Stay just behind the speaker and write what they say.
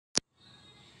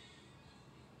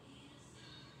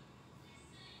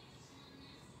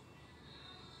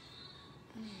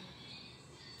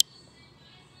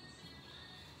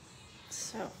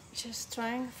So just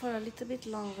trying for a little bit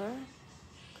longer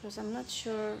because I'm not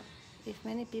sure if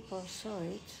many people saw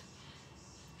it.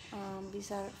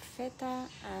 These are Feta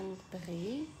and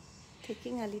Brie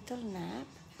taking a little nap.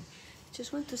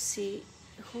 Just want to see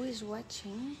who is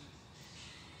watching.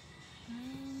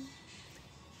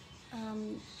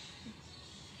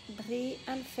 Brie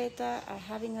and Feta are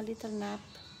having a little nap.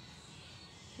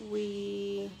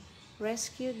 We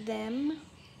rescued them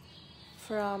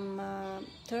from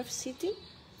Turf City,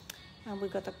 and we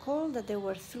got a call that there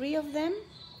were 3 of them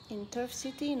in Turf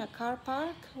City in a car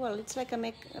park. Well, it's like a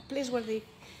place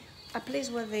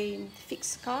where they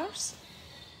fix cars,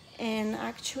 and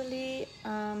actually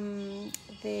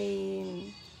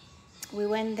we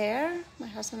went there, my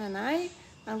husband and I,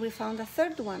 and we found a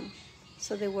 3rd one.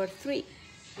 So there were 3.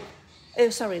 We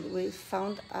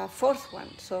found a 4th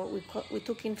one, so we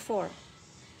took in 4.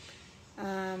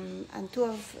 And 2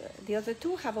 of the other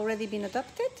 2 have already been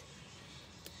adopted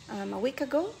a week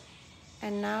ago,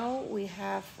 and now we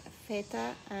have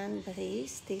Feta and Brie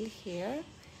still here,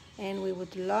 and we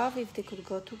would love if they could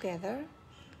go together.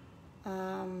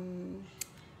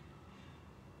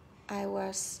 I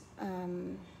was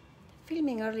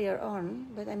filming earlier on,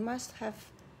 but I must have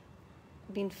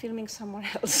been filming somewhere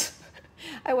else.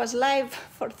 I was live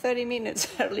for 30 minutes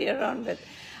earlier on, but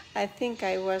I think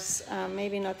I was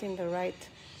maybe not in the right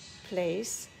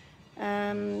place.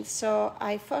 So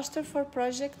I foster for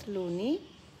Project LUNI,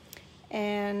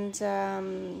 and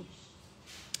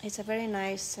it's a very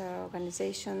nice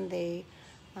organization. They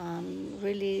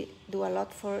really do a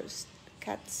lot for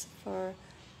cats. So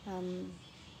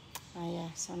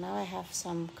now I have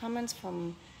some comments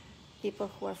from people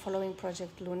who are following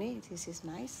Project LUNI. This is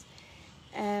nice.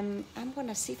 I'm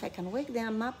gonna see if I can wake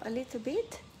them up a little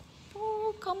bit.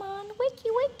 Oh, come on, wakey,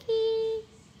 wakey.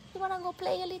 You wanna go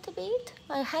play a little bit?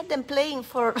 I had them playing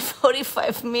for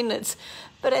 45 minutes,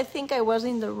 but I think I was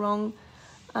in the wrong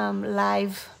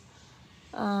live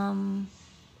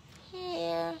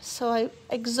here. So I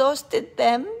exhausted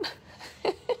them.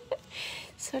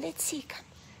 So let's see,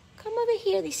 come over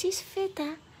here. This is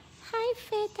Feta. Hi,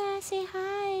 Feta, say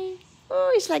hi.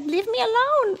 Oh, it's like, leave me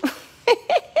alone.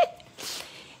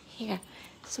 Here.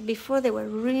 So before they were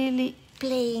really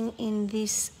playing in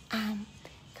this,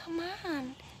 come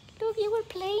on, look, you were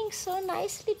playing so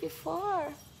nicely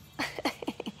before.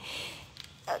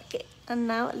 Okay, and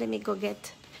now let me go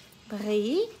get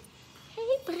Brie.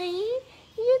 Hey, Brie,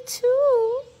 you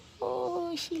too.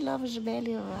 Oh, she loves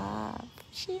belly rub.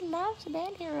 She loves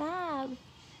belly rub.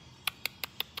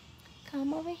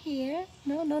 Come over here.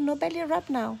 No belly rub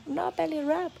now. No belly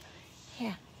rub.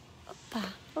 Here, oppa,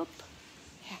 up.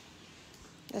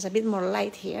 There's a bit more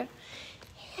light here.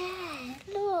 Yeah,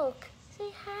 look,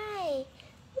 say hi.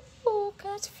 Oh,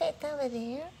 that's Feta over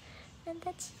there, and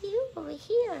that's you over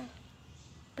here,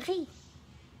 Brie.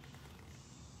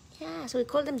 Yeah, so we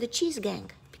call them the cheese gang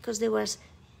because there was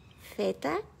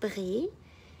Feta, Brie,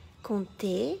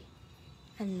 Comté,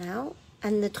 and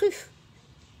the truffe.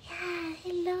 Yeah,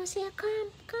 hello, say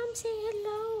come say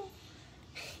hello.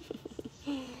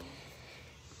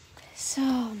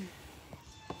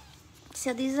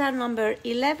 So these are number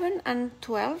 11 and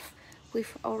 12.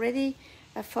 We've already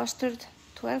fostered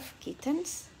 12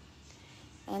 kittens,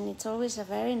 and it's always a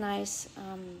very nice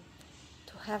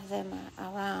to have them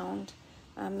around.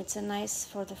 It's a nice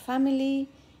for the family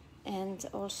and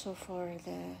also for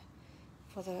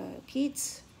the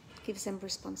kids. It gives them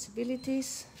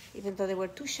responsibilities, even though they were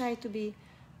too shy to be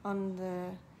on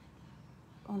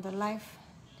the live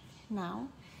now.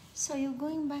 So you're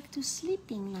going back to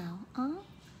sleeping now, huh?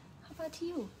 How about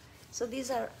you? So these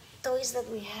are toys that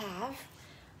we have,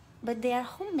 but they are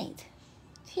homemade.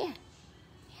 Here,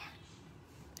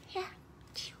 yeah.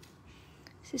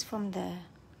 This is from the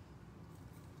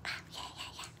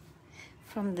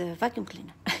from the vacuum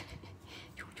cleaner.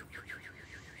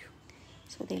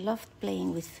 So they loved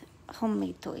playing with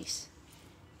homemade toys.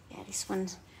 Yeah, this one,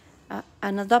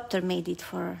 an adopter made it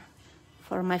for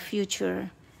my future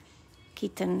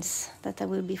kittens that I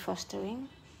will be fostering.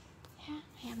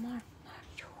 Yeah, more.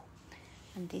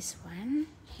 And this one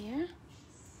here.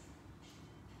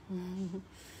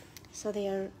 So they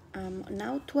are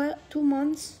now 2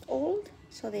 months old,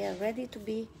 so they are ready to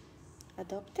be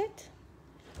adopted.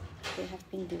 They have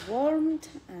been dewormed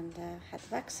and had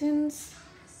vaccines.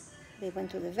 They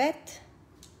went to the vet.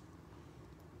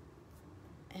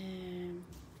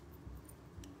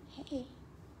 Hey.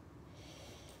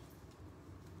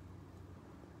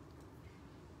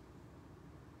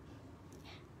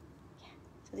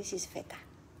 So this is Feta.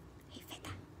 Hey,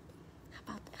 Feta.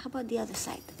 How about the other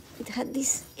side? It has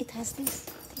this.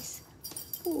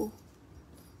 Ooh.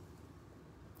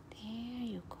 There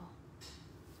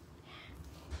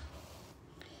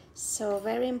So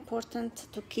very important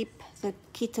to keep the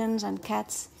kittens and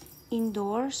cats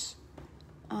indoors.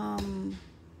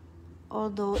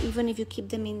 Although even if you keep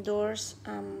them indoors,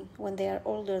 when they are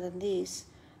older than this,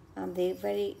 they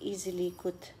very easily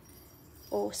could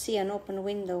see an open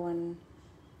window and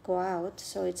go out.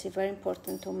 So it's very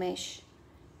important to mesh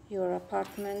your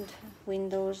apartment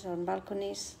windows or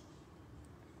balconies.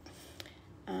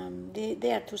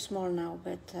 They are too small now,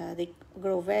 but they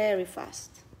grow very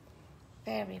fast.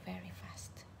 Very, very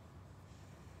fast.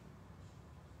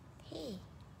 Hey,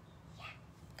 yeah,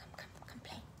 come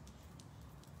play.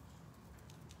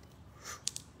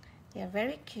 They are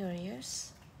very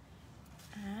curious.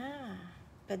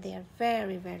 But they are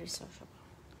very, very sociable.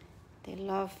 They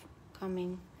love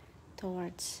coming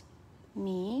towards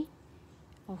me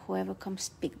or whoever comes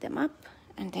pick them up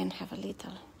and then have a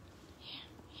little.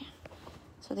 Yeah.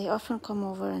 So they often come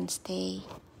over and stay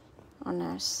on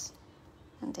us,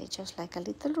 and they just like a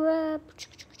little rub.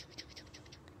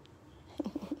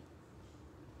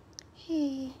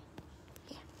 Hey.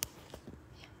 Yeah,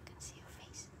 can see your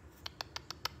face.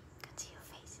 Can see your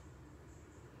face.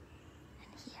 And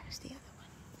here's the other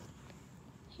one.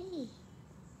 Hey.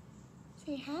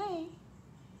 Say hi.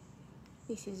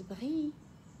 This is Brie.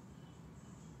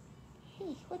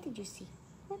 Hey, what did you see?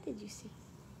 What did you see?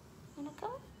 Wanna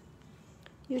come?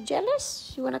 You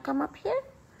jealous? You wanna come up here?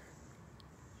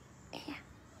 Yeah.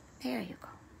 There you go.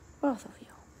 Both of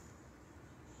you.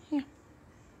 Yeah.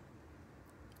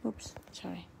 Oops,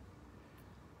 sorry.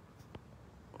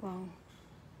 Wrong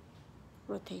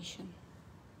rotation.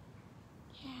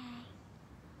 Yeah.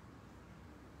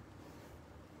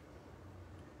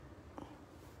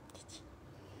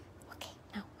 Okay,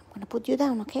 now I'm gonna put you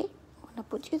down, okay? I'm gonna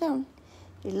put you down.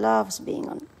 He loves being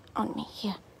on me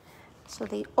here. So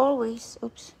they always,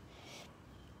 oops.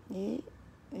 They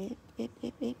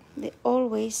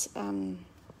always,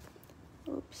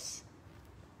 oops.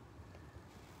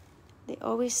 They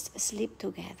always sleep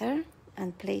together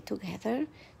and play together.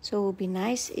 So it would be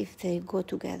nice if they go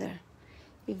together,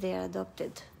 if they are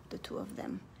adopted, the two of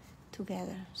them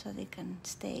together, so they can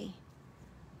stay.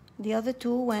 The other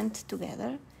two went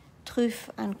together. Truffe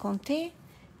and Comté,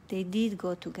 they did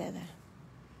go together.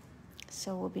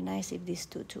 So it would be nice if these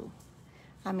two too.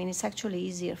 I mean, it's actually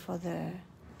easier for the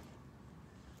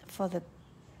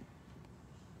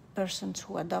persons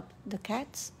who adopt the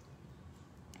cats.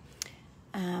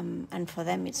 And for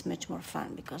them, it's much more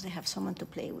fun because they have someone to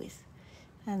play with.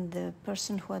 And the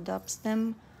person who adopts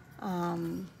them,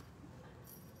 can,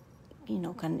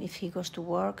 if he goes to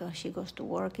work or she goes to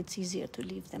work, it's easier to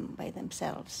leave them by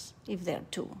themselves if they're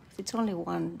two. If it's only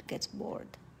one, it gets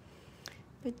bored.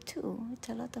 But two, it's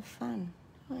a lot of fun.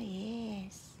 Oh,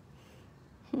 yes.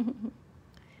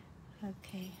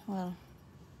 Okay, well,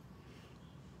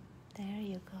 there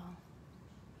you go.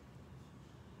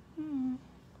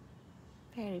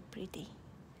 Very pretty.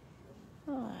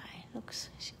 Oh, looks,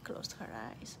 she closed her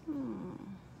eyes.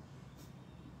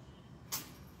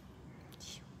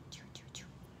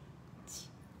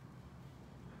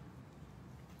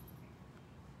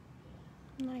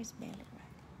 Nice belly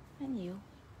rub. And you,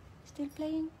 still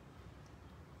playing?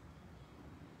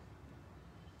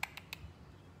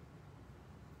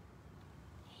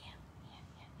 Yeah.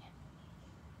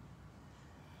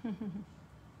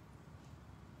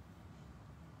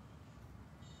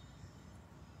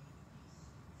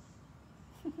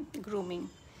 Grooming.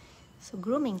 So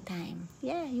grooming time.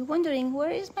 Yeah, you're wondering,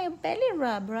 where is my belly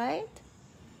rub, right?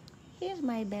 Here's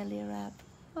my belly rub.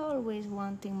 Always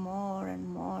wanting more and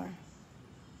more.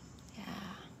 Yeah.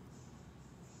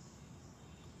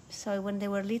 So when they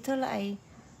were little, I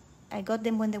got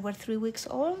them when they were 3 weeks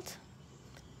old,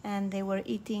 and they were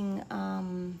eating,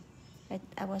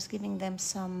 I was giving them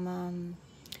some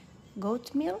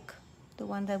goat milk, the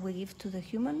one that we give to the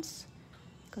humans,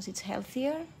 because it's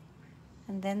healthier.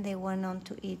 And then they went on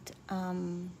to eat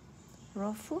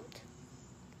raw food.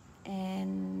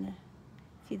 And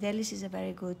Fidelis is a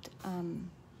very good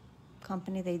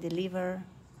company. They deliver.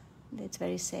 It's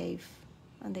very safe.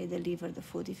 And they deliver the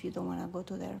food if you don't want to go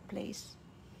to their place.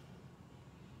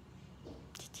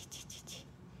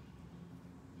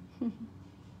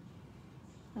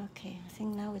 Okay, I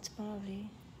think now it's probably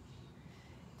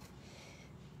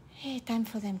time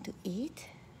for them to eat.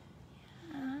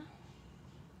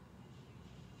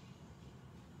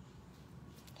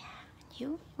 Yeah.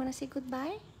 You wanna say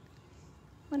goodbye?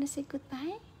 Wanna say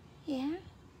goodbye? Yeah?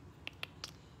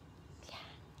 Yeah.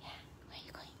 Where are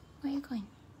you going? Where are you going?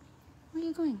 Where are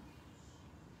you going?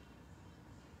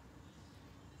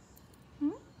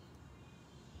 Where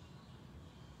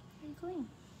are you going?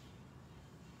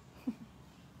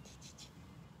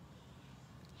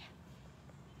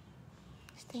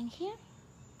 Staying here.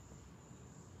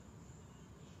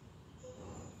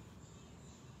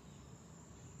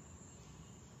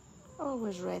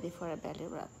 Always ready for a belly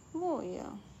rub. Oh yeah.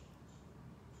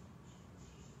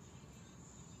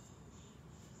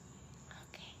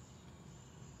 Okay.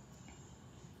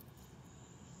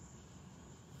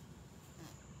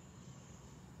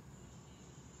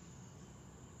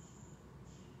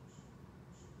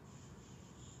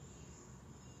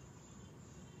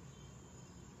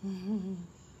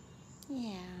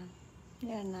 Yeah,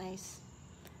 they're nice.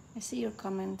 I see your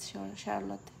comments,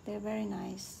 Charlotte. They're very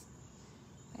nice,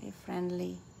 very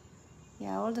friendly.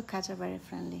 Yeah, all the cats are very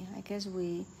friendly. I guess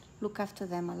we look after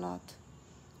them a lot.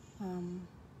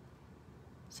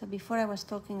 So before I was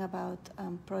talking about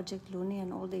Project LUNI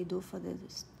and all they do for the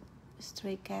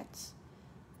stray cats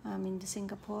in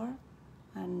Singapore,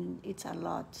 and it's a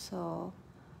lot. So,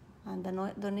 and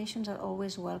the donations are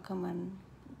always welcome and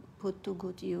put to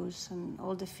good use, and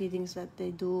all the feedings that they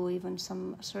do, even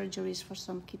some surgeries for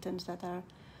some kittens that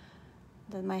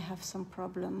might have some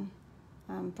problem.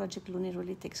 Project LUNI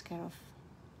really takes care of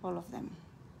all of them.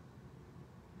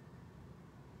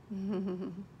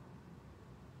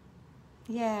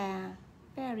 Yeah,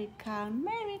 very calm,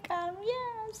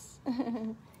 yes.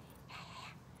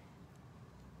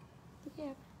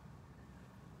 Yeah.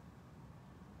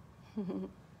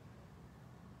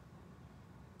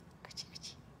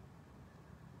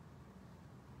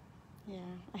 Yeah,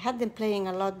 I had them playing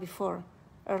a lot before,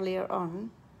 earlier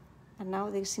on, and now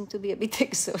they seem to be a bit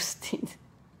exhausted.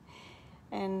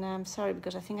 And I'm sorry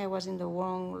because I think I was in the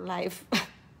wrong live.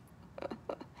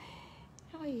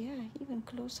 Oh yeah, even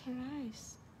close her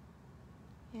eyes.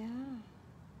 Yeah.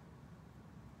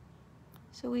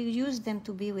 So we use them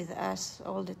to be with us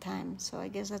all the time. So I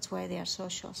guess that's why they are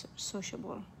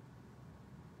sociable.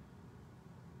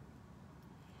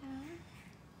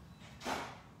 Yeah.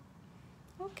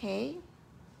 Okay.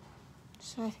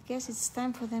 So I guess it's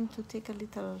time for them to take a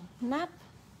little nap,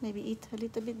 maybe eat a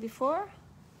little bit before.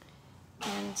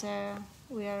 And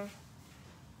we are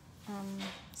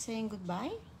saying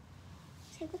goodbye.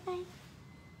 Say goodbye.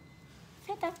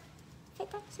 Feta,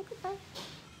 say goodbye.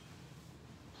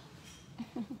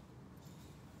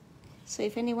 So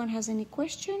if anyone has any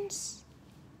questions,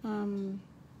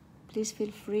 please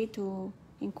feel free to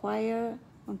inquire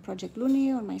on Project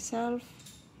LUNI or myself.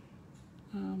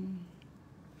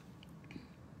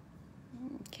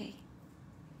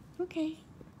 Okay.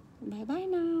 Bye-bye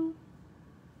now.